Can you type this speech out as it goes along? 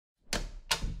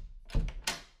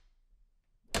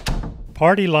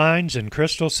Party lines and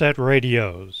crystal set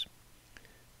radios.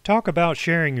 Talk about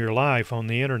sharing your life on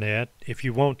the internet, if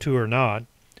you want to or not.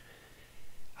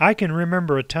 I can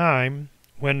remember a time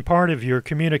when part of your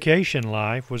communication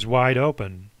life was wide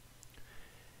open.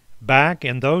 Back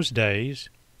in those days,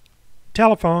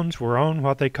 telephones were on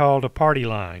what they called a party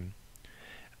line.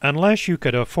 Unless you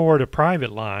could afford a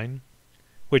private line,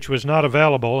 which was not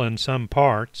available in some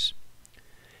parts,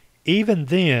 even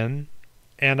then,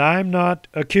 and I'm not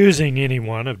accusing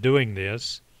anyone of doing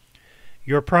this,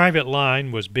 your private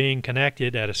line was being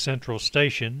connected at a central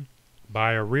station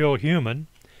by a real human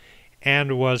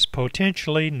and was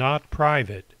potentially not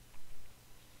private.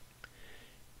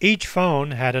 Each phone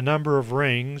had a number of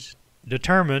rings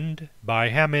determined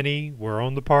by how many were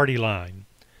on the party line.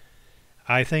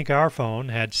 I think our phone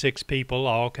had 6 people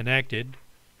all connected.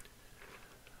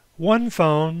 One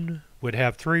phone would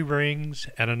have 3 rings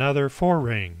and another 4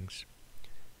 rings.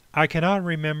 I cannot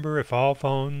remember if all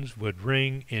phones would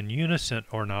ring in unison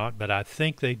or not, but I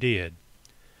think they did.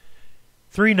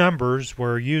 3 numbers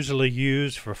were usually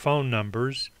used for phone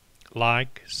numbers,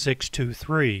 like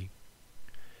 623.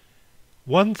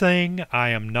 One thing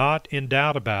I am not in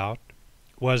doubt about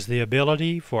was the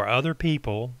ability for other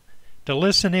people to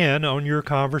listen in on your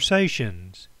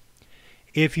conversations.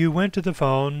 If you went to the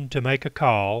phone to make a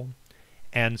call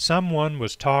and someone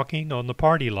was talking on the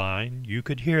party line, you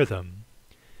could hear them.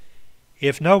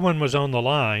 If no one was on the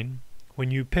line, when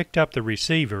you picked up the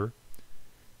receiver,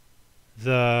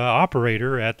 the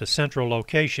operator at the central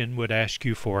location would ask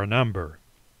you for a number.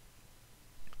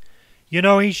 You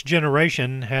know, each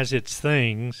generation has its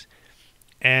things,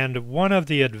 and one of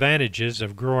the advantages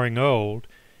of growing old,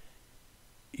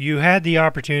 you had the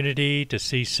opportunity to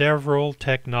see several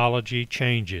technology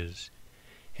changes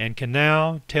and can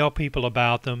now tell people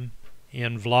about them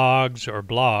in vlogs or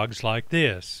blogs like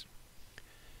this.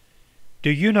 Do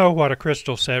you know what a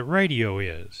crystal set radio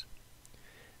is?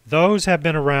 Those have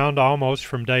been around almost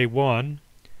from day one,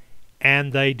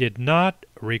 and they did not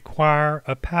require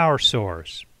a power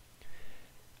source.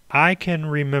 I can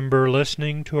remember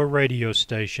listening to a radio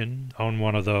station on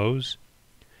one of those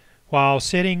while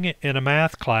sitting in a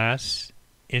math class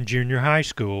in junior high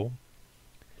school.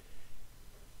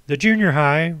 The junior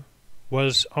high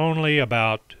was only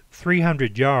about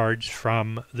 300 yards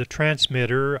from the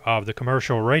transmitter of the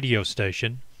commercial radio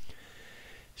station,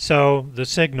 so the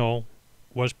signal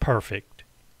was perfect.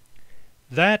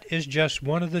 That is just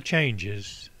one of the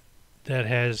changes that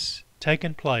has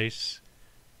taken place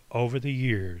over the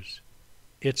years.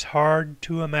 It's hard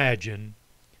to imagine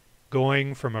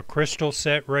going from a crystal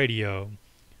set radio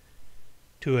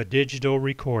to a digital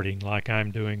recording like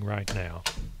I'm doing right now.